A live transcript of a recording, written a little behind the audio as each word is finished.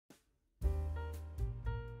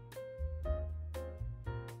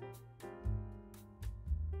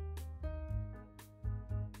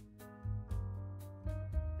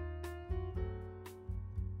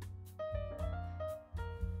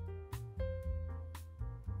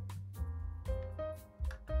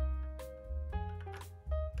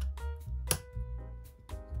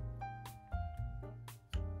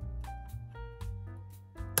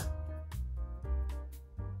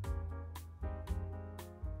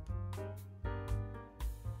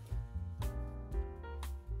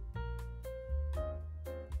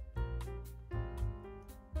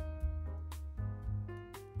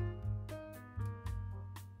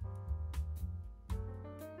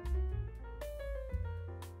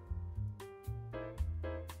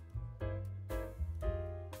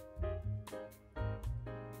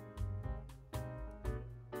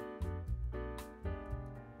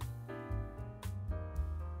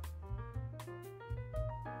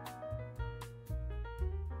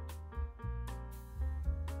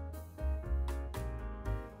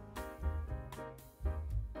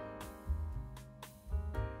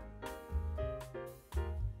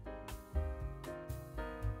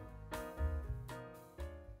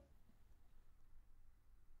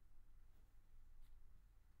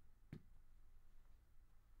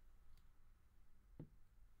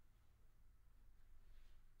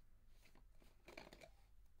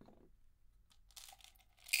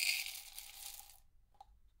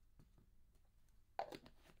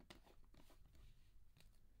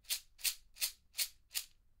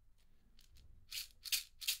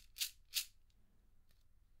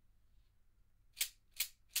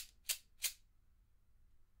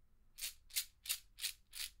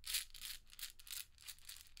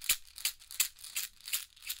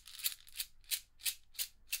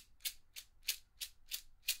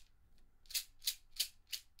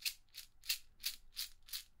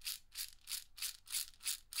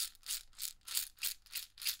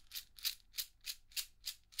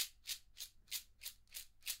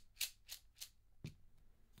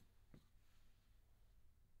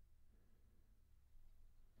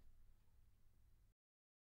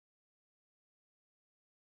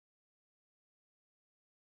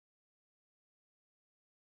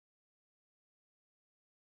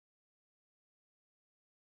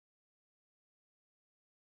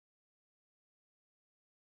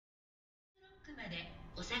くまで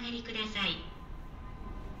お下がりください。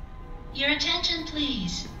 Your attention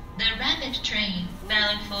please. The rapid train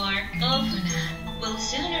bound for Ofuna will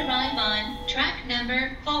soon arrive on track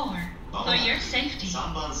number 4. For your safety,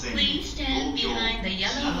 please stand behind the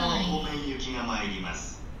yellow line. 方面行きが参りま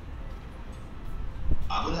す。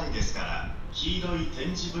危ないですから黄色い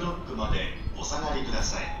点字ブロックまでお下がりくだ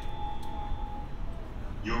さい。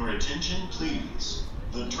 Your attention please.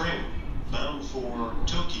 The train bound for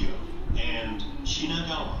Tokyo and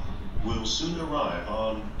Shinagawa will soon arrive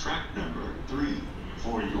on track number 3.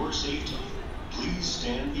 For your safety, please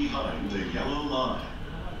stand behind the yellow line.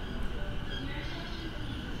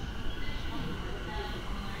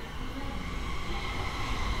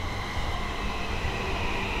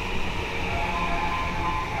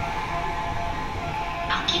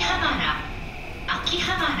 秋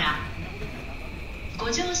葉原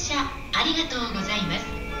ご乗車ありがとうございます。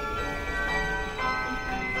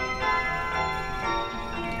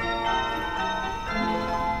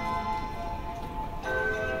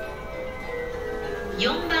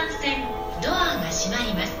4番線ドアが閉ま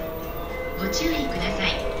ります。ご注意ください。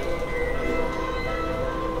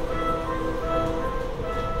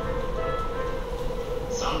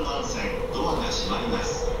3番線ドアが閉まりま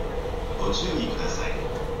す。ご注意ください。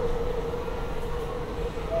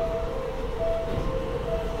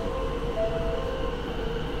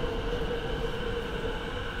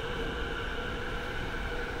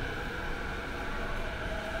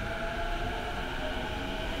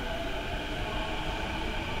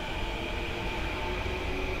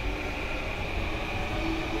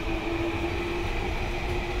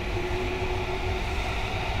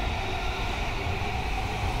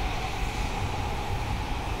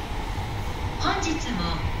本日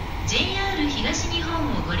も JR 東日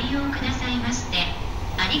本をご利用くださいまして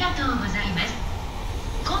ありがとうございます。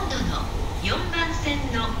今度の4番線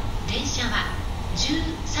の電車は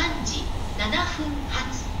13時7分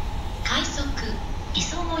発快速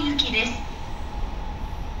磯子行きです。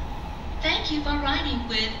 Thank you for riding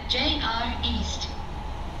with JR East.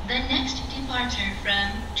 The next departure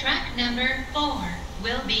from track number 4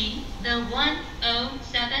 will be the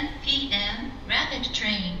 1:07 p.m. rapid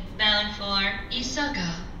train bound for Isogo.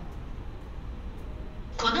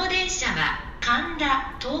 この電車は神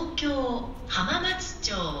田、東京、浜松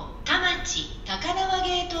町、田町、高輪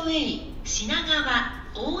ゲートウェイ、品川、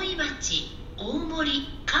大井町、大森、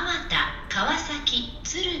蒲田、川崎、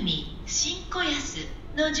鶴見、新子安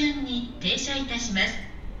の順に停車いたします。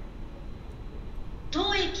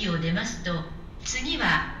当駅を出ますと次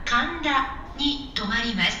は神田に止ま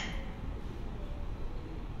ります。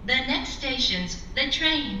 The next stations the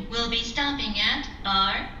train will be stopping at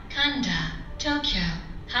are Kanda, Tokyo,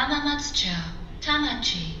 Hamamatsucho,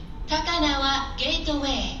 Tamachi, Takanawa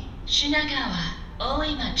Gateway, Shinagawa,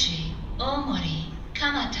 Oimachi, Omori,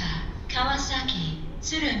 Kamata, Kawasaki,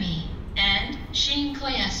 Tsurumi, and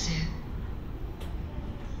Shinkoyasu.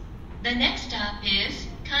 The next stop is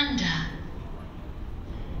Kanda.